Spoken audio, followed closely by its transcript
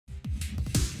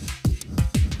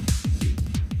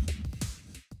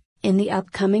In the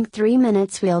upcoming 3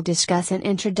 minutes we'll discuss an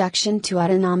introduction to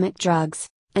autonomic drugs,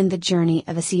 and the journey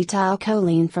of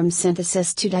acetylcholine from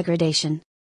synthesis to degradation.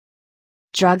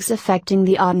 Drugs affecting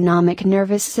the autonomic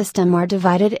nervous system are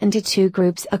divided into two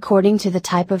groups according to the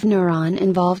type of neuron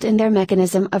involved in their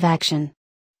mechanism of action.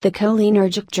 The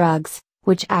cholinergic drugs,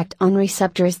 which act on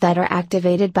receptors that are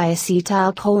activated by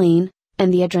acetylcholine,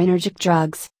 and the adrenergic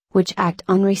drugs, which act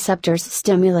on receptors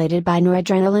stimulated by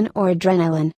noradrenaline or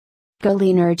adrenaline.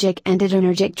 Cholinergic and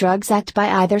adrenergic drugs act by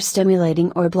either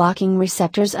stimulating or blocking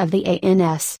receptors of the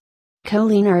ANS.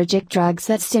 Cholinergic drugs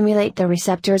that stimulate the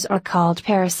receptors are called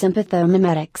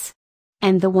parasympathomimetics.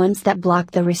 And the ones that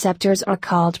block the receptors are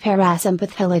called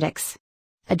parasympatholytics.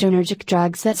 Adrenergic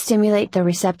drugs that stimulate the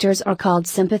receptors are called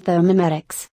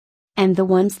sympathomimetics. And the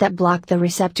ones that block the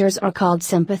receptors are called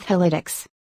sympatholytics.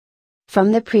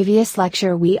 From the previous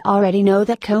lecture we already know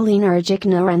that cholinergic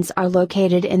neurons are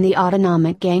located in the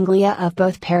autonomic ganglia of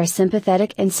both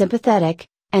parasympathetic and sympathetic,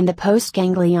 and the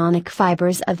postganglionic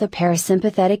fibers of the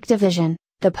parasympathetic division,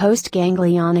 the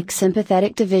postganglionic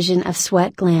sympathetic division of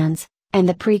sweat glands, and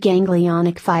the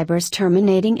preganglionic fibers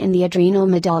terminating in the adrenal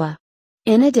medulla.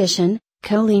 In addition,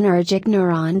 cholinergic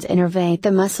neurons innervate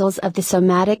the muscles of the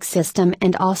somatic system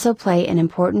and also play an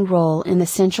important role in the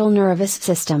central nervous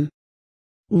system.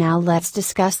 Now let's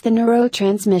discuss the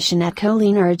neurotransmission at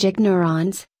cholinergic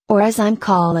neurons, or as I'm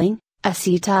calling,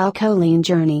 acetylcholine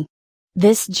journey.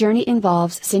 This journey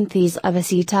involves synthesis of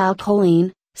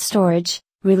acetylcholine, storage,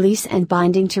 release and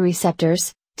binding to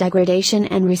receptors, degradation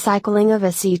and recycling of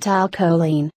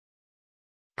acetylcholine.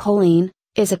 Choline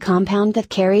is a compound that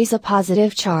carries a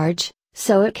positive charge,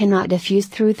 so it cannot diffuse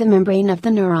through the membrane of the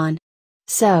neuron.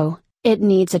 So, it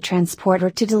needs a transporter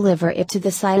to deliver it to the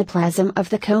cytoplasm of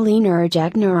the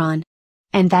cholinergic neuron.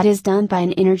 And that is done by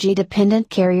an energy-dependent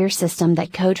carrier system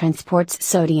that co-transports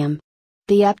sodium.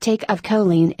 The uptake of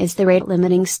choline is the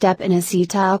rate-limiting step in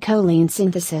acetylcholine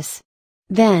synthesis.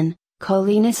 Then,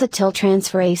 choline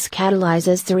acetyltransferase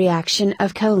catalyzes the reaction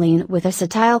of choline with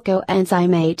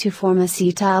acetylcoenzyme A to form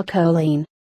acetylcholine.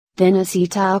 Then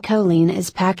acetylcholine is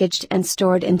packaged and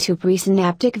stored into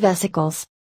presynaptic vesicles.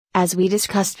 As we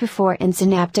discussed before in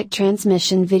synaptic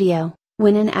transmission video,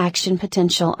 when an action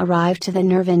potential arrived to the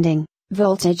nerve ending,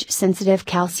 voltage-sensitive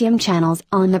calcium channels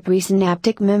on the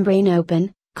presynaptic membrane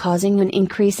open, causing an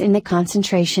increase in the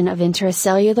concentration of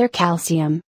intracellular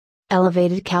calcium.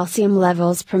 Elevated calcium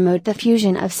levels promote the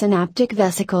fusion of synaptic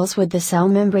vesicles with the cell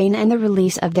membrane and the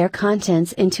release of their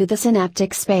contents into the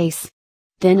synaptic space.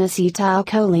 Then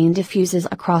acetylcholine diffuses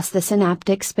across the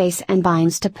synaptic space and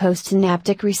binds to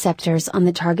postsynaptic receptors on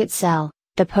the target cell.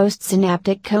 The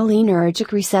postsynaptic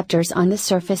cholinergic receptors on the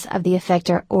surface of the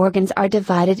effector organs are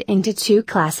divided into two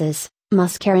classes,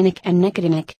 muscarinic and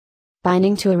nicotinic.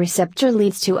 Binding to a receptor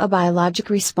leads to a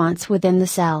biologic response within the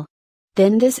cell.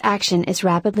 Then this action is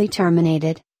rapidly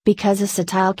terminated, because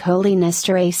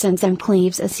acetylcholinesterase enzyme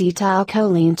cleaves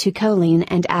acetylcholine to choline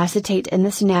and acetate in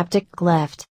the synaptic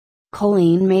cleft.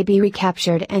 Choline may be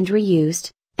recaptured and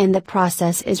reused, and the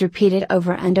process is repeated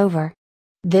over and over.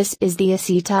 This is the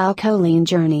acetylcholine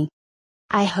journey.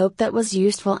 I hope that was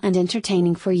useful and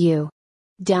entertaining for you.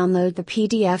 Download the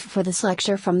PDF for this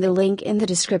lecture from the link in the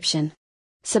description.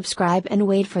 Subscribe and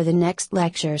wait for the next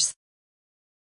lectures.